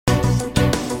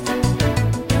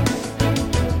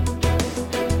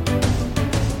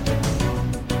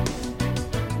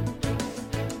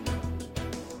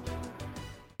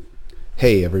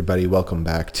Hey everybody, welcome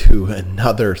back to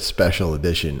another special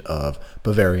edition of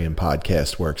Bavarian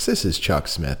Podcast Works. This is Chuck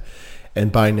Smith,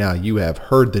 and by now you have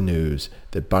heard the news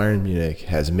that Bayern Munich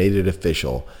has made it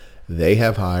official. They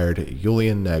have hired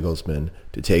Julian Nagelsmann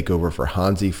to take over for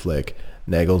Hansi Flick.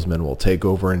 Nagelsmann will take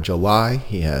over in July.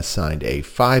 He has signed a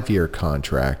 5-year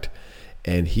contract,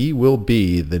 and he will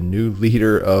be the new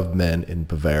leader of men in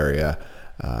Bavaria.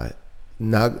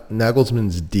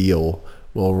 Nagelsmann's deal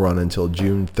will run until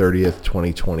June 30th,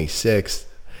 2026.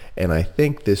 And I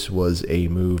think this was a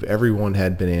move everyone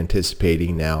had been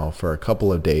anticipating now for a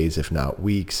couple of days, if not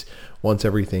weeks, once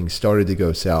everything started to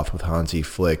go south with Hansi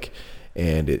Flick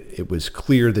and it was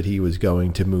clear that he was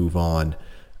going to move on.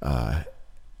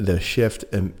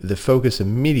 The focus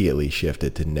immediately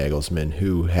shifted to Nagelsmann,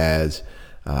 who has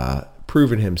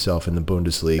proven himself in the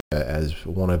Bundesliga as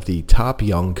one of the top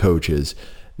young coaches,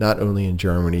 not only in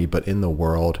Germany, but in the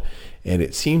world. And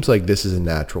it seems like this is a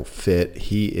natural fit.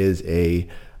 He is a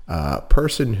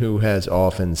person who has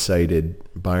often cited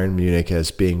Bayern Munich as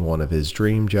being one of his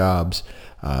dream jobs.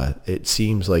 It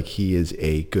seems like he is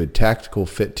a good tactical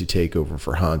fit to take over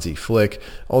for Hansi Flick,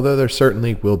 although there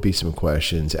certainly will be some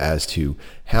questions as to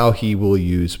how he will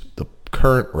use the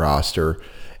current roster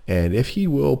and if he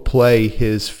will play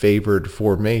his favored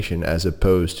formation as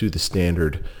opposed to the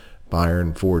standard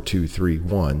Bayern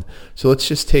 4-2-3-1. So let's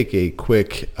just take a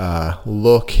quick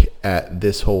look at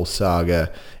this whole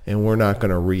saga, and we're not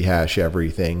going to rehash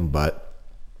everything, but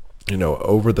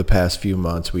over the past few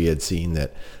months we had seen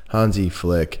that Hansi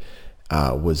Flick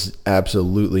was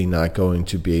absolutely not going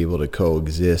to be able to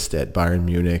coexist at Bayern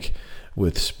Munich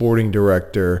with sporting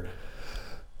director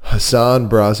Hasan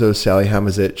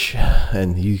Salihamidzic,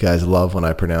 and you guys love when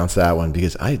I pronounce that one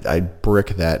because I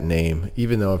brick that name,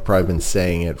 even though I've probably been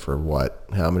saying it for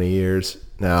how many years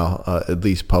now, at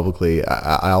least publicly.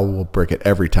 I will brick it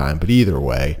every time, but either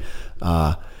way,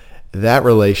 that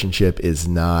relationship is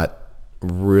not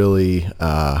really,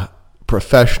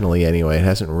 professionally anyway, it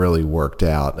hasn't really worked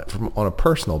out. On a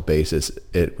personal basis,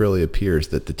 it really appears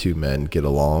that the two men get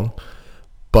along,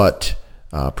 but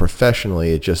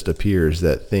professionally, it just appears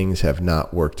that things have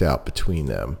not worked out between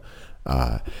them.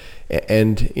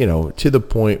 And to the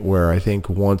point where I think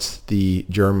once the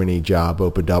Germany job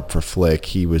opened up for Flick,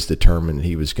 he was determined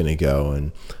he was going to go.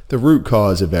 And the root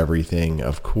cause of everything,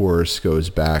 of course, goes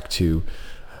back to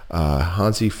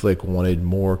Hansi Flick wanted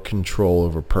more control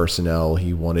over personnel.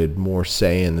 He wanted more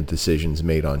say in the decisions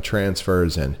made on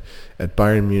transfers. And at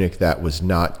Bayern Munich, that was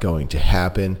not going to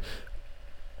happen.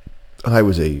 I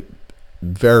was a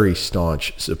very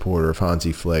staunch supporter of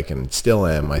Hansi Flick and still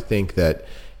am. I think that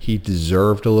he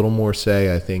deserved a little more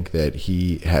say. I think that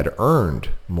he had earned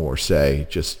more say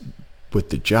just with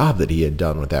the job that he had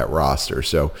done with that roster.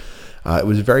 So it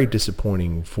was very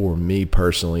disappointing for me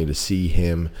personally to see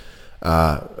him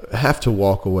have to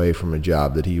walk away from a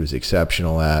job that he was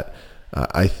exceptional at.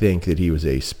 I think that he was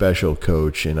a special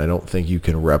coach, and I don't think you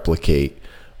can replicate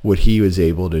what he was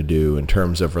able to do in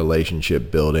terms of relationship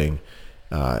building,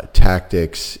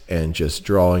 tactics, and just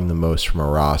drawing the most from a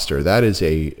roster. That is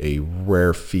a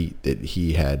rare feat that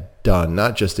he had done,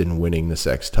 not just in winning the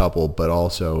sextuple, but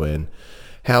also in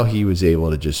how he was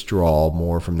able to just draw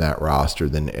more from that roster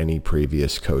than any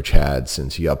previous coach had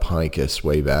since Jupp Heynckes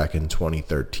way back in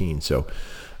 2013. So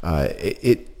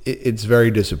it's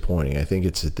very disappointing. I think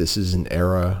this is an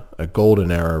era, a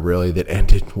golden era really, that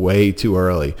ended way too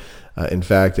early. In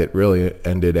fact, it really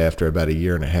ended after about a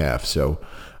year and a half. So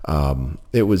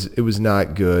it was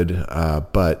not good,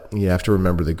 but you have to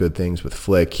remember the good things with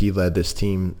Flick. He led this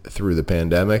team through the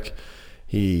pandemic.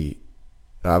 He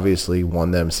obviously won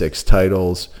them 6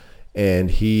 titles, and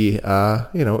he,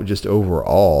 just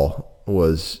overall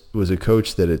was a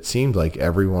coach that it seemed like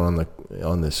everyone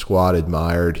on the squad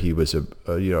admired. He was a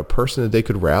person that they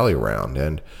could rally around,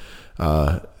 and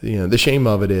the shame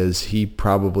of it is he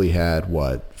probably had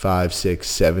 5, 6,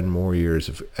 7 more years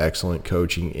of excellent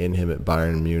coaching in him at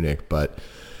Bayern Munich. But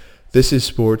this is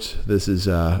sports. This is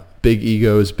big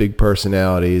egos, big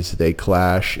personalities. They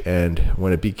clash, and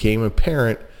when it became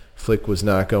apparent Flick was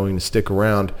not going to stick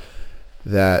around,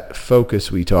 that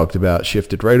focus we talked about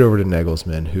shifted right over to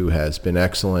Nagelsmann, who has been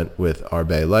excellent with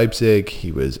RB Leipzig.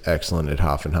 He was excellent at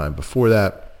Hoffenheim before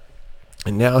that,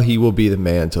 and now he will be the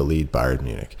man to lead Bayern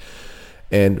Munich.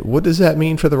 And what does that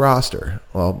mean for the roster?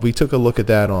 Well, we took a look at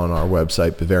that on our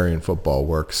website,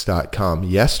 BavarianFootballWorks.com,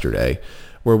 yesterday,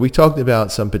 where we talked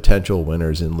about some potential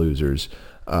winners and losers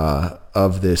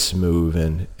of this move.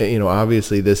 And,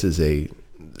 obviously this is a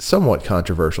somewhat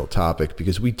controversial topic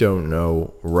because we don't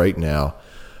know right now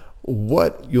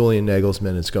what Julian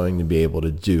Nagelsmann is going to be able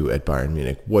to do at Bayern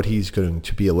Munich, what he's going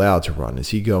to be allowed to run. Is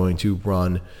he going to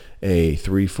run a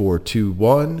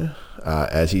 3-4-2-1,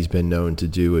 as he's been known to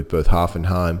do at both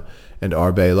Hoffenheim and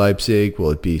RB Leipzig?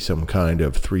 Will it be some kind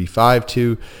of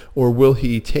 3-5-2, or will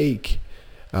he take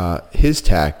his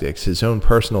tactics, his own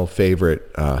personal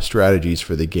favorite strategies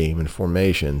for the game and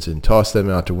formations, and toss them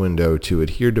out the window to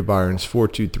adhere to Bayern's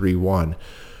 4-2-3-1,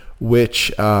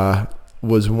 which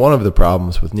was one of the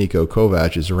problems with Niko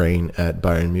Kovac's reign at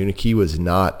Bayern Munich. He was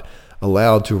not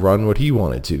allowed to run what he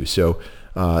wanted to. So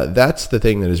that's the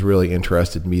thing that has really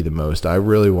interested me the most. I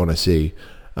really want to see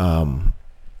what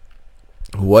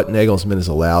Nagelsmann is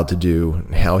allowed to do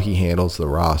and how he handles the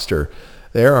roster.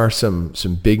 There are some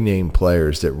big-name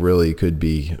players that really could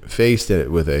be faced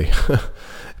with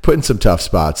put in some tough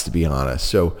spots, to be honest.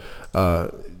 So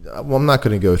I'm not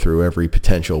going to go through every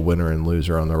potential winner and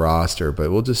loser on the roster,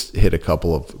 but we'll just hit a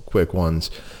couple of quick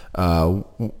ones.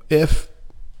 If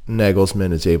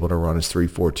Nagelsmann is able to run his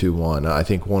 3-4-2-1, I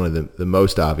think one of the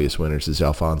most obvious winners is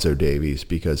Alphonso Davies,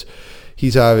 because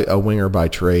he's a winger by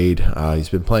trade. He's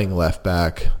been playing left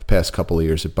back the past couple of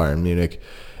years at Bayern Munich,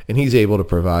 and he's able to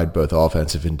provide both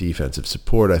offensive and defensive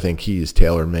support. I think he is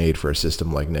tailor-made for a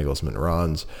system like Nagelsmann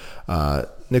runs.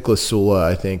 Niklas Süle,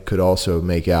 I think, could also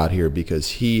make out here, because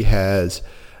he has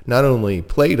not only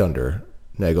played under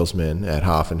Nagelsmann at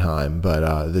Hoffenheim,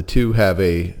 but the two have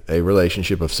a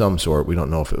relationship of some sort. We don't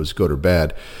know if it was good or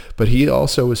bad, but he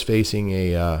also is facing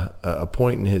a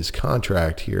point in his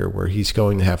contract here where he's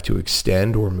going to have to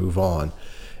extend or move on.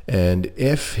 And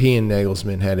if he and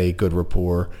Nagelsmann had a good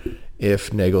rapport,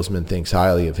 if Nagelsmann thinks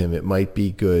highly of him, it might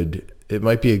be good. It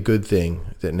might be a good thing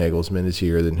that Nagelsmann is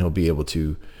here. Then he'll be able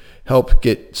to help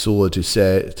get Süle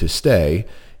to stay.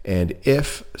 And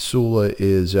if Süle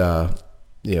is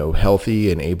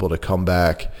healthy and able to come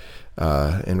back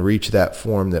and reach that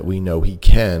form that we know he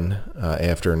can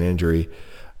after an injury,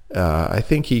 I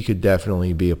think he could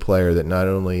definitely be a player that not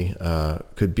only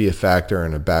could be a factor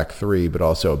in a back three, but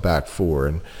also a back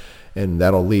four. And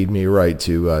that'll lead me right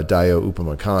to Dayot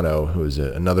Upamecano, who is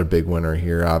another big winner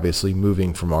here, obviously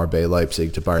moving from RB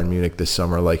Leipzig to Bayern Munich this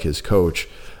summer like his coach.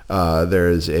 There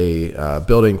is a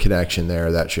building connection there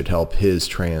that should help his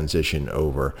transition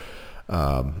over.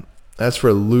 As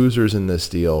for losers in this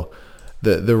deal,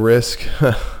 the risk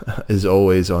is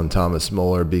always on Thomas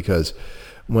Muller, because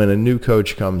when a new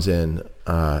coach comes in,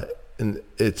 and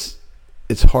it's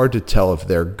hard to tell if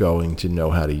they're going to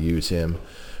know how to use him,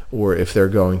 or if they're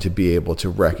going to be able to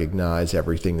recognize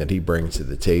everything that he brings to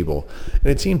the table. And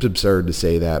it seems absurd to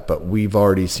say that, but we've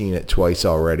already seen it twice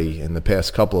already in the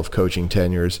past couple of coaching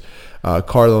tenures.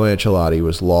 Carlo Ancelotti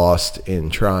was lost in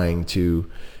trying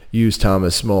to use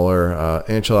Thomas Muller.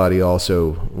 Ancelotti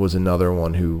also was another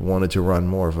one who wanted to run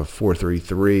more of a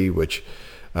 4-3-3, which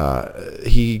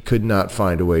he could not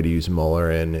find a way to use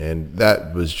Muller, and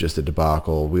that was just a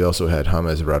debacle. We also had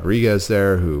James Rodriguez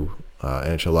there, who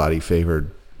Ancelotti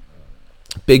favored.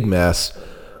 Big mess,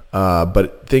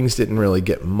 but things didn't really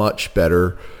get much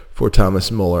better for Thomas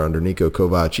Muller under Niko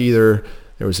Kovac either.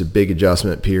 There was a big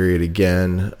adjustment period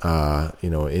again.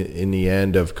 In the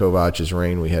end of Kovac's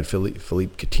reign, we had Philippe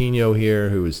Coutinho here,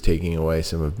 who was taking away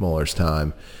some of Muller's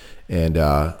time, and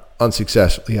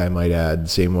unsuccessfully, I might add, the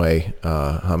same way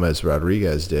James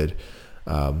Rodriguez did.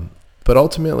 But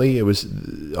ultimately, it was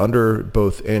under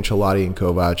both Ancelotti and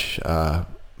Kovac.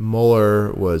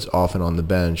 Muller was often on the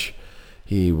bench.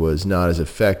 He was not as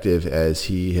effective as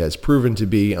he has proven to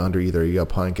be under either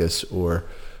Jupp Heynckes or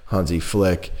Hansi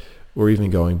Flick, or even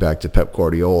going back to Pep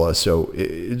Guardiola. So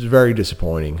it's very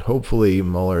disappointing. Hopefully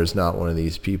Muller is not one of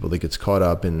these people that gets caught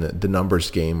up in the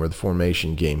numbers game or the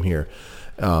formation game here.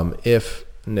 If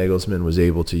Nagelsmann was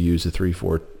able to use a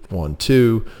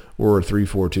 3-4-1-2 or a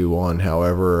 3-4-2-1,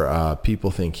 however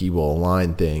people think he will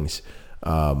align things,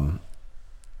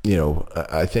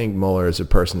 I think Muller is a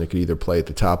person that could either play at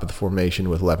the top of the formation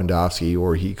with Lewandowski,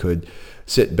 or he could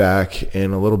sit back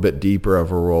in a little bit deeper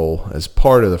of a role as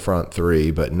part of the front three,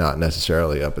 but not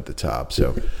necessarily up at the top.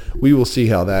 So we will see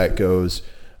how that goes.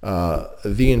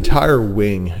 The entire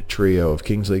wing trio of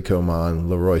Kingsley Coman,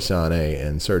 Leroy Sané,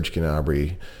 and Serge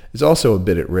Gnabry is also a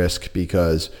bit at risk,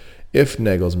 because if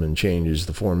Nagelsmann changes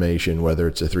the formation, whether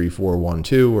it's a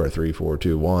 3-4-1-2 or a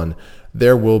 3-4-2-1,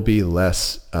 there will be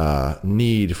less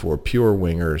need for pure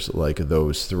wingers like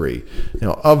those three.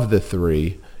 Now, of the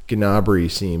three,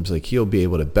 Gnabry seems like he'll be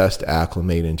able to best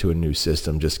acclimate into a new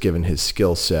system, just given his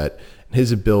skill set and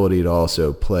his ability to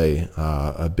also play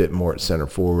a bit more at center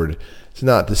forward. It's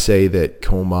not to say that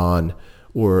Coman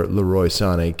or Leroy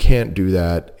Sané can't do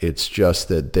that. It's just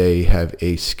that they have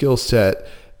a skill set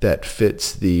that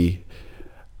fits the,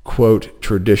 quote,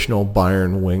 traditional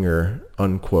Bayern winger,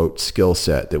 unquote, skill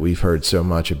set that we've heard so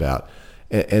much about.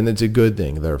 and it's a good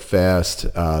thing. They're fast.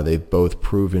 They've both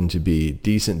proven to be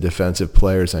decent defensive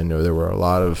players. I know there were a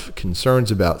lot of concerns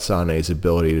about Sané's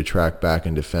ability to track back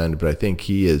and defend, but I think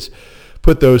he has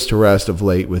put those to rest of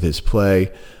late with his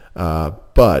play.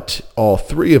 But all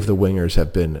three of the wingers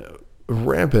have been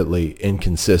rampantly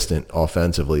inconsistent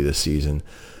offensively this season.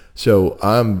 So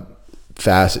I'm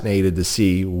fascinated to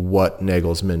see what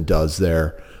Nagelsmann does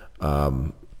there.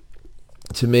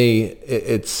 To me,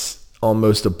 it's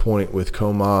almost a point with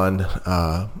Coman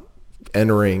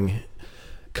entering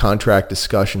contract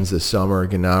discussions this summer,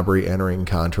 Gnabry entering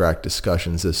contract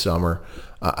discussions this summer.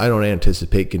 I don't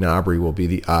anticipate Gnabry will be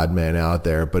the odd man out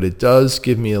there, but it does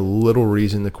give me a little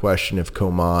reason to question if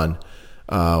Coman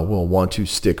will want to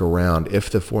stick around if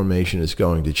the formation is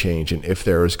going to change and if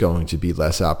there is going to be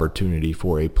less opportunity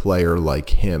for a player like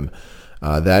him.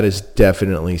 That is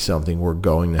definitely something we're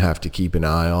going to have to keep an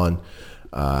eye on.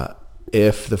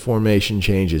 If the formation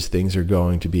changes, things are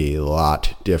going to be a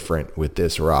lot different with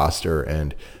this roster,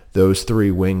 and those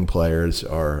three wing players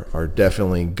are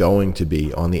definitely going to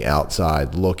be on the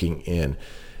outside looking in.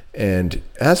 And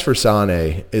as for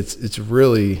Sané, it's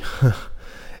really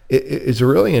it's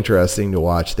really interesting to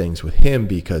watch things with him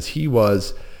because he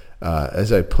was,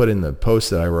 as I put in the post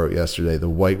that I wrote yesterday, the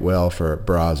white whale for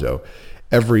Brazzo.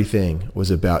 Everything was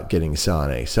about getting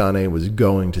Sané. Sané was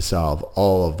going to solve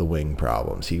all of the wing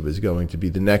problems. He was going to be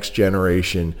the next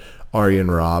generation Arjen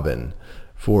Robben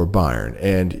for Bayern.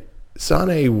 And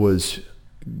Sané was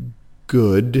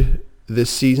good this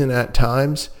season at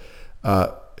times.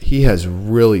 He has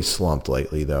really slumped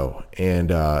lately, though.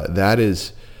 And that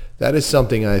is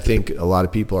something I think a lot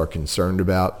of people are concerned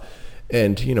about.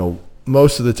 And, you know,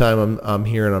 most of the time I'm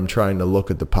here and I'm trying to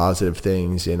look at the positive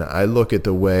things, and I look at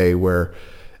the way where,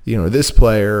 you know, this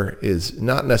player is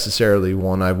not necessarily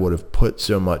one I would have put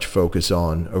so much focus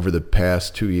on over the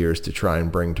past 2 years to try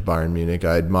and bring to Bayern Munich.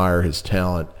 I admire his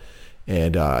talent,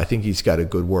 and I think he's got a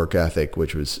good work ethic,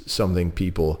 which was something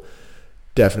people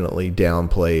definitely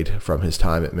downplayed from his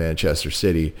time at Manchester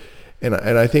City. And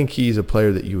I think he's a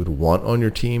player that you would want on your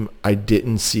team. I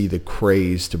didn't see the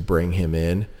craze to bring him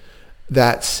in.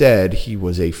 That said, he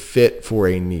was a fit for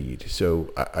a need,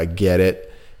 so I get it.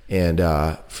 And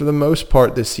for the most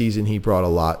part this season, he brought a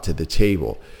lot to the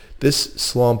table. This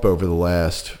slump over the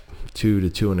last 2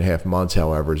 to 2.5 months,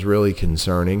 however, is really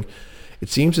concerning. It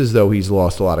seems as though he's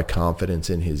lost a lot of confidence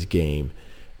in his game,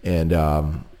 and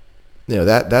you know,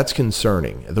 that's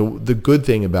concerning. The good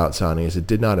thing about Sané is it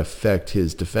did not affect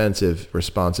his defensive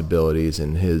responsibilities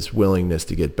and his willingness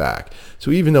to get back.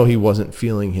 So even though he wasn't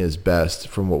feeling his best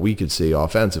from what we could see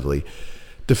offensively,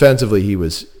 defensively he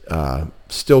was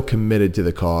still committed to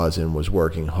the cause and was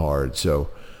working hard. So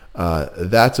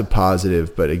that's a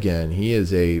positive. But again, he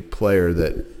is a player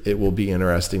that it will be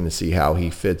interesting to see how he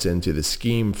fits into the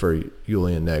scheme for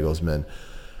Julian Nagelsmann.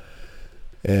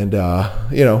 And,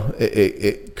 you know,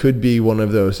 it could be one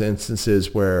of those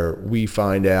instances where we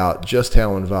find out just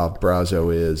how involved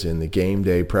Brazzo is in the game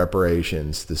day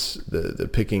preparations, the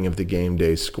picking of the game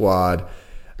day squad,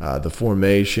 the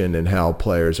formation, and how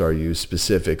players are used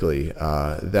specifically.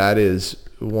 That is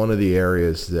one of the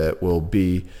areas that will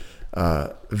be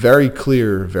very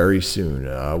clear very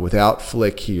soon. Without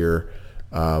Flick here,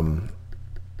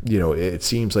 you know, it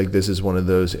seems like this is one of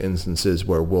those instances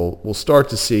where we'll start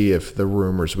to see if the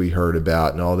rumors we heard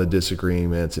about and all the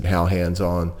disagreements and how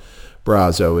hands-on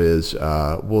Brazzo is,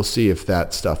 we'll see if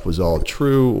that stuff was all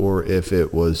true or if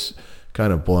it was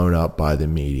kind of blown up by the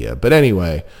media. But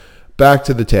anyway, back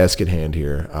to the task at hand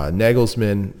here.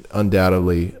 Nagelsmann,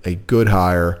 undoubtedly a good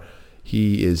hire.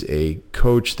 He is a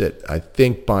coach that I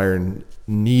think Bayern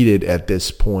needed at this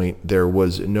point. There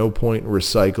was no point in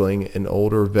recycling an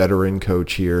older veteran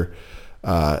coach here.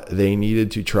 They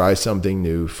needed to try something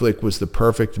new. Flick was the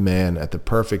perfect man at the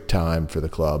perfect time for the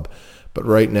club. But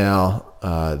right now,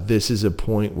 this is a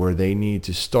point where they need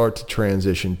to start to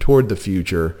transition toward the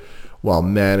future while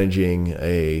managing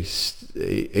a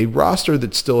roster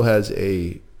that still has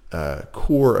a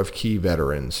core of key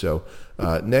veterans. So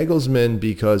Nagelsmann,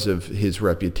 because of his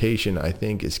reputation, I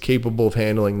think is capable of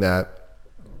handling that.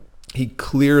 He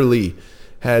clearly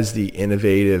has the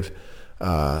innovative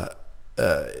part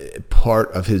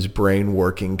of his brain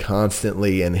working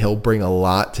constantly, and he'll bring a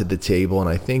lot to the table. And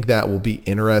I think that will be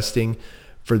interesting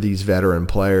for these veteran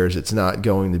players. It's not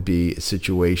going to be a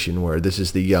situation where this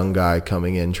is the young guy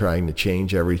coming in trying to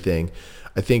change everything.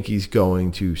 I think he's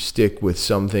going to stick with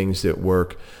some things that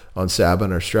work on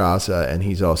Säbener Strasse, and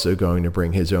he's also going to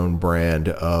bring his own brand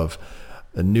of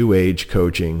a new age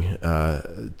coaching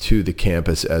to the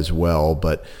campus as well.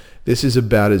 But this is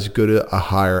about as good a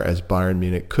hire as Bayern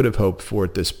Munich could have hoped for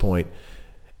at this point.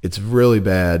 It's really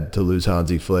bad to lose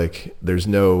Hansi Flick. There's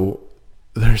no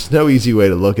easy way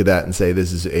to look at that and say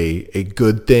this is a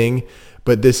good thing,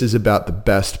 but this is about the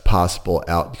best possible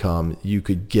outcome you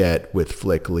could get with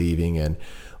Flick leaving. And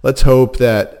let's hope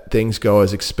that things go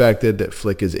as expected, that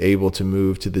Flick is able to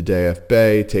move to the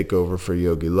DFB, take over for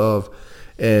Jogi Löw,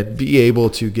 and be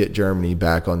able to get Germany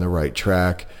back on the right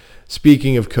track.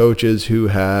 Speaking of coaches who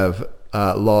have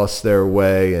lost their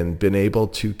way and been unable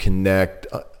to connect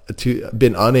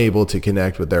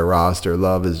with their roster,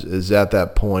 Löw is at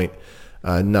that point,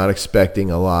 not expecting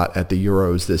a lot at the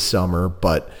Euros this summer,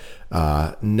 but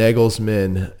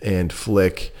Nagelsmann and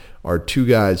Flick are two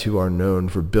guys who are known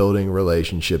for building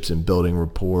relationships and building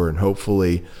rapport, and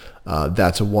hopefully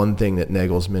that's one thing that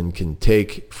Nagelsmann can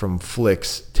take from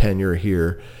Flick's tenure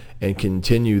here and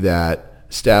continue that,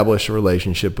 establish a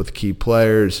relationship with key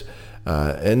players,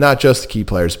 and not just key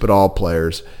players, but all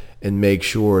players, and make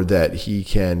sure that he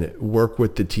can work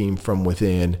with the team from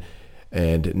within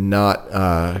and not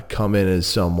come in as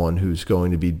someone who's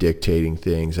going to be dictating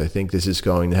things. I think this is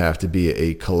going to have to be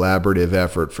a collaborative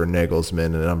effort for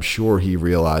Nagelsmann, and I'm sure he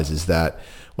realizes that.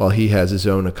 While he has his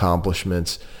own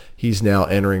accomplishments, he's now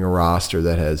entering a roster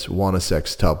that has won a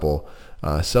sextuple.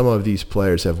 Some of these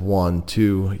players have won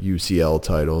 2 UCL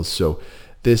titles, so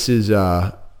this is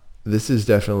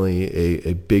definitely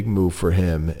a big move for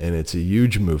him, and it's a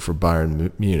huge move for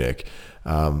Bayern Munich.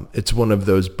 It's one of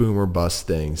those boom or bust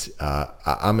things.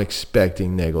 I'm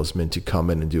expecting Nagelsmann to come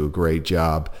in and do a great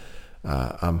job.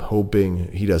 I'm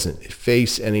hoping he doesn't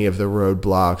face any of the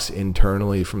roadblocks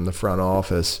internally from the front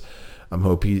office. I'm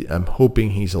hoping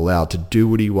he's allowed to do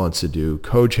what he wants to do,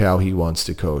 coach how he wants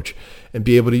to coach, and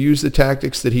be able to use the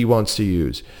tactics that he wants to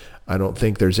use. I don't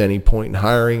think there's any point in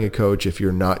hiring a coach if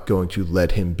you're not going to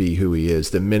let him be who he is.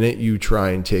 The minute you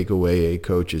try and take away a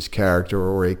coach's character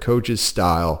or a coach's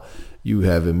style, you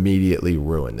have immediately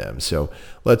ruined them. So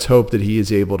let's hope that he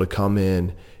is able to come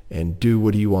in and do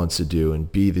what he wants to do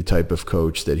and be the type of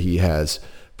coach that he has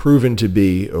proven to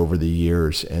be over the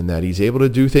years, and that he's able to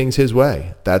do things his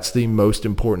way. That's the most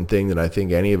important thing that I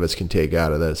think any of us can take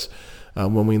out of this.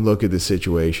 When we look at the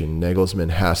situation, Nagelsmann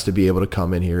has to be able to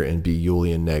come in here and be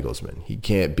Julian Nagelsmann. He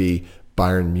can't be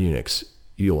Bayern Munich's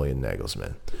Julian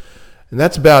Nagelsmann. And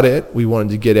that's about it. We wanted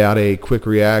to get out a quick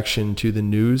reaction to the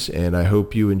news, and I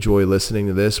hope you enjoy listening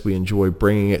to this. We enjoy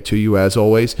bringing it to you as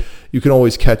always. You can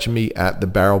always catch me at the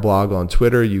Barrel Blog on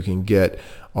Twitter. You can get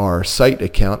our site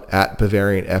account at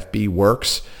Bavarian FB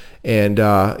Works. And,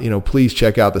 please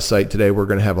check out the site today. We're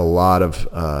going to have a lot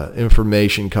of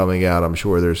information coming out. I'm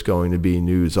sure there's going to be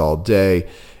news all day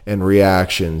and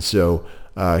reactions. So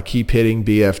keep hitting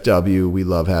BFW. We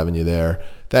love having you there.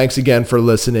 Thanks again for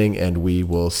listening, and we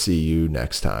will see you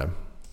next time.